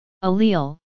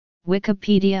Allele,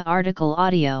 Wikipedia article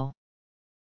audio.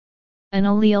 An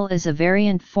allele is a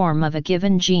variant form of a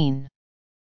given gene.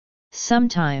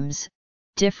 Sometimes,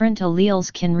 different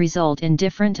alleles can result in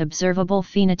different observable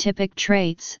phenotypic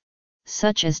traits,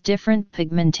 such as different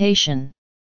pigmentation.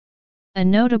 A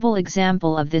notable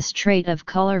example of this trait of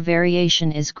color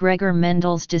variation is Gregor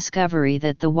Mendel's discovery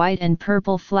that the white and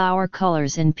purple flower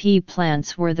colors in pea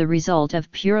plants were the result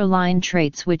of pure line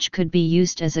traits which could be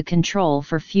used as a control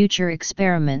for future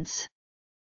experiments.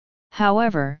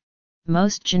 However,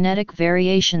 most genetic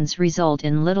variations result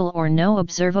in little or no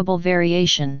observable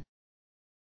variation.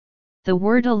 The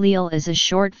word allele is a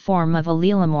short form of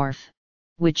allelomorph,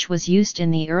 which was used in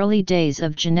the early days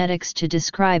of genetics to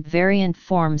describe variant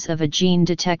forms of a gene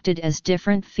detected as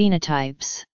different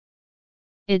phenotypes.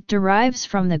 It derives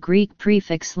from the Greek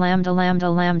prefix lambda lambda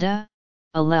lambda,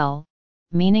 allele,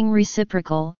 meaning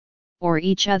reciprocal, or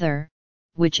each other,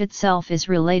 which itself is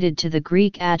related to the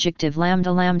Greek adjective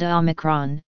lambda lambda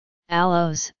omicron,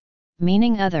 allos,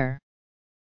 meaning other.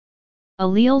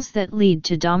 Alleles that lead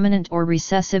to dominant or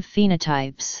recessive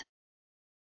phenotypes.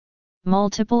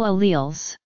 Multiple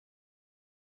alleles.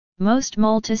 Most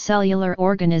multicellular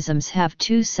organisms have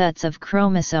two sets of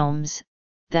chromosomes,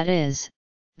 that is,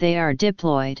 they are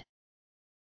diploid.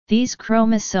 These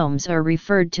chromosomes are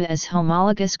referred to as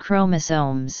homologous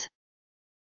chromosomes.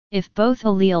 If both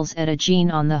alleles at a gene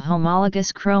on the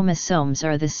homologous chromosomes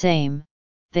are the same,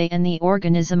 they and the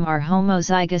organism are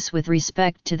homozygous with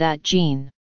respect to that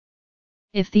gene.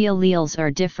 If the alleles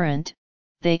are different,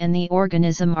 they and the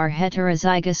organism are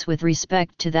heterozygous with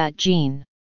respect to that gene.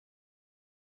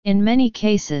 In many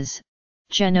cases,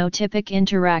 genotypic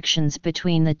interactions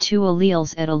between the two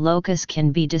alleles at a locus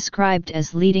can be described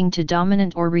as leading to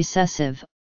dominant or recessive,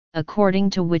 according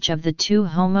to which of the two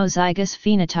homozygous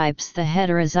phenotypes the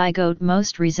heterozygote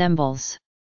most resembles.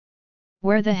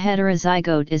 Where the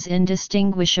heterozygote is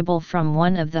indistinguishable from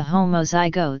one of the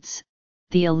homozygotes,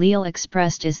 the allele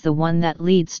expressed is the one that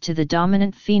leads to the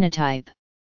dominant phenotype.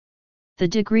 The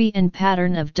degree and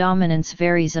pattern of dominance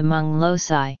varies among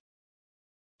loci.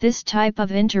 This type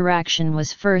of interaction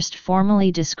was first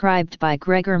formally described by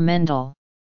Gregor Mendel.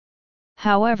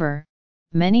 However,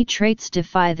 many traits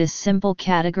defy this simple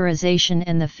categorization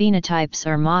and the phenotypes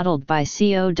are modeled by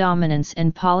co-dominance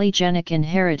and polygenic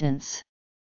inheritance.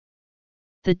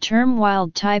 The term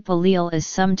wild-type allele is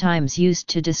sometimes used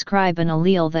to describe an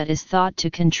allele that is thought to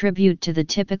contribute to the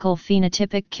typical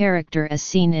phenotypic character as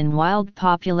seen in wild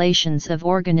populations of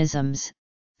organisms,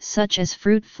 such as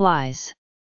fruit flies.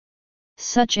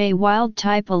 Such a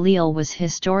wild-type allele was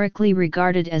historically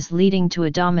regarded as leading to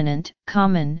a dominant,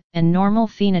 common, and normal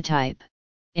phenotype,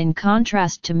 in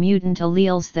contrast to mutant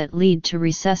alleles that lead to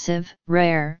recessive,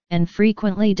 rare, and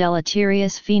frequently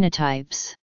deleterious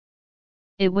phenotypes.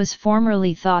 It was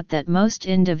formerly thought that most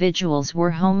individuals were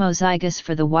homozygous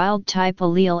for the wild-type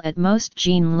allele at most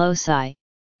gene loci,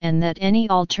 and that any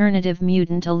alternative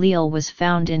mutant allele was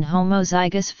found in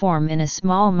homozygous form in a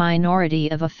small minority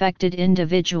of affected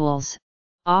individuals,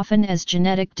 often as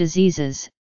genetic diseases,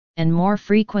 and more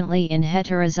frequently in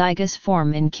heterozygous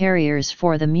form in carriers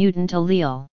for the mutant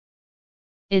allele.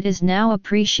 It is now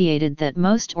appreciated that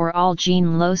most or all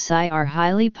gene loci are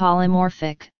highly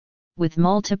polymorphic, with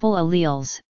multiple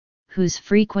alleles, whose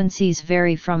frequencies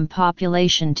vary from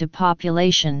population to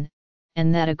population,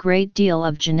 and that a great deal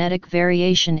of genetic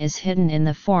variation is hidden in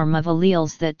the form of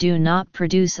alleles that do not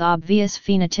produce obvious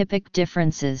phenotypic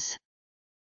differences.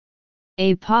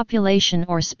 A population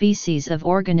or species of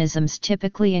organisms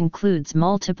typically includes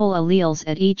multiple alleles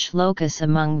at each locus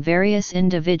among various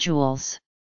individuals.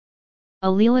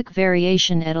 Allelic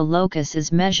variation at a locus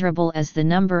is measurable as the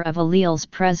number of alleles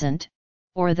present,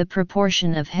 or the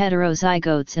proportion of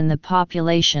heterozygotes in the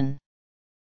population.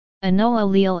 A null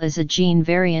allele is a gene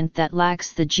variant that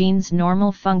lacks the gene's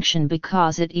normal function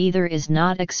because it either is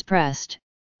not expressed,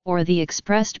 or the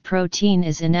expressed protein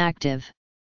is inactive.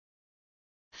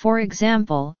 For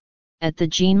example, at the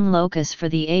gene locus for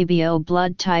the ABO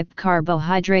blood type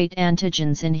carbohydrate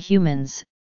antigens in humans,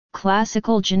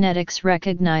 classical genetics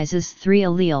recognizes three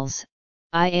alleles,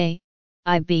 IA,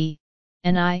 IB,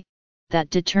 and I, that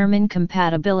determine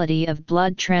compatibility of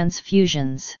blood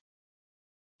transfusions.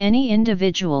 Any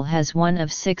individual has one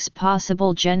of 6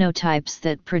 possible genotypes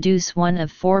that produce one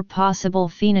of 4 possible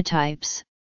phenotypes: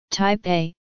 type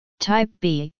A, type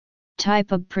B,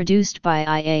 type AB produced by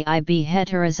IA/IB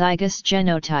heterozygous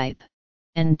genotype,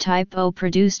 and type O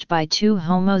produced by 2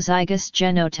 homozygous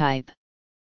genotype.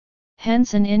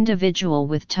 Hence an individual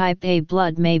with type A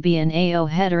blood may be an AO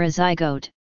heterozygote,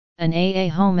 an AA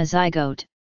homozygote,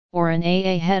 or an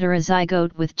AA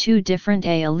heterozygote with 2 different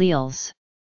A alleles.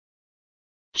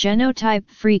 Genotype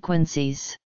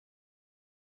frequencies.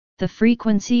 The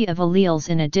frequency of alleles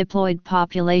in a diploid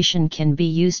population can be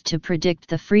used to predict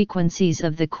the frequencies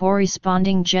of the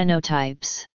corresponding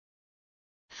genotypes.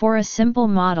 For a simple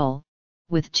model,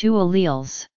 with two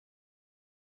alleles,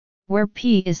 where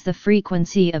P is the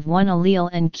frequency of one allele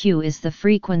and Q is the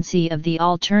frequency of the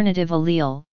alternative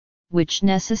allele, which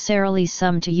necessarily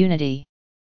sum to unity.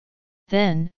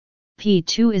 Then,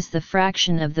 P2 is the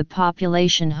fraction of the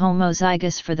population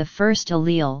homozygous for the first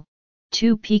allele,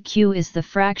 2pq is the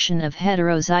fraction of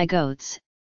heterozygotes,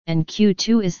 and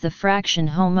q2 is the fraction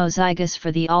homozygous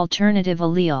for the alternative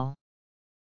allele.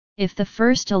 If the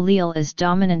first allele is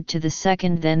dominant to the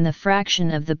second, then the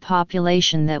fraction of the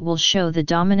population that will show the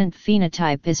dominant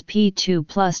phenotype is p2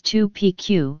 plus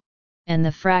 2pq, and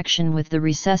the fraction with the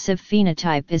recessive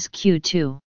phenotype is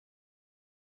q2.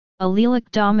 Allelic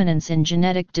dominance in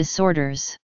genetic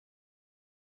disorders.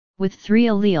 With three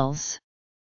alleles.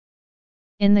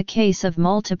 In the case of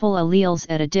multiple alleles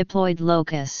at a diploid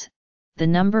locus, the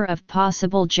number of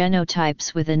possible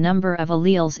genotypes with a number of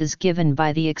alleles is given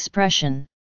by the expression.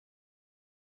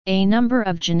 A number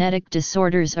of genetic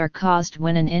disorders are caused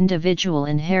when an individual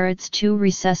inherits two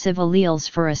recessive alleles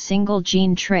for a single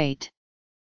gene trait.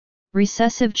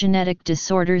 Recessive genetic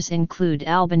disorders include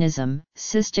albinism,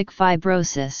 cystic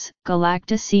fibrosis,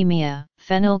 galactosemia,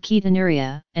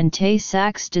 phenylketonuria, and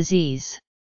Tay-Sachs disease.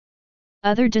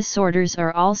 Other disorders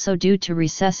are also due to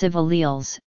recessive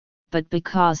alleles, but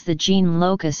because the gene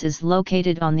locus is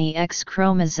located on the X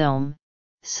chromosome,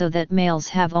 so that males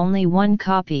have only one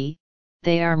copy,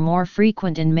 they are more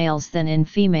frequent in males than in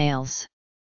females.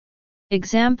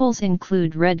 Examples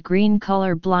include red-green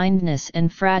color blindness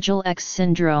and Fragile X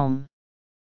syndrome.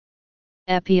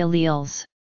 Epialleles.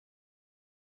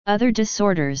 Other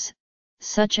disorders,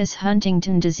 such as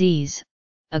Huntington disease,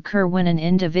 occur when an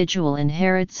individual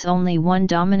inherits only one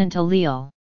dominant allele.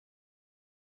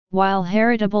 While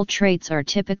heritable traits are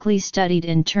typically studied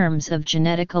in terms of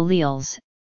genetic alleles,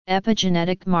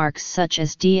 epigenetic marks such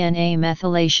as DNA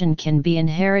methylation can be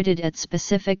inherited at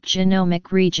specific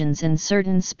genomic regions in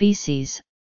certain species,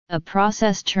 a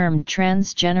process termed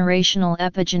transgenerational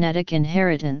epigenetic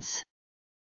inheritance.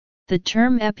 The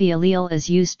term epiallele is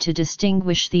used to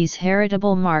distinguish these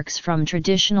heritable marks from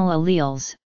traditional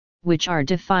alleles, which are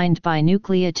defined by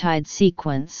nucleotide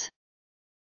sequence.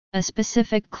 A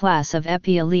specific class of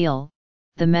epiallele,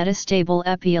 the metastable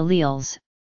epialleles,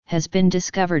 has been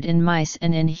discovered in mice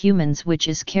and in humans, which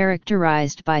is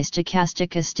characterized by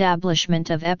stochastic establishment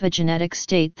of epigenetic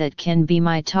state that can be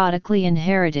mitotically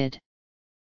inherited.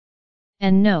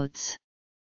 Endnotes.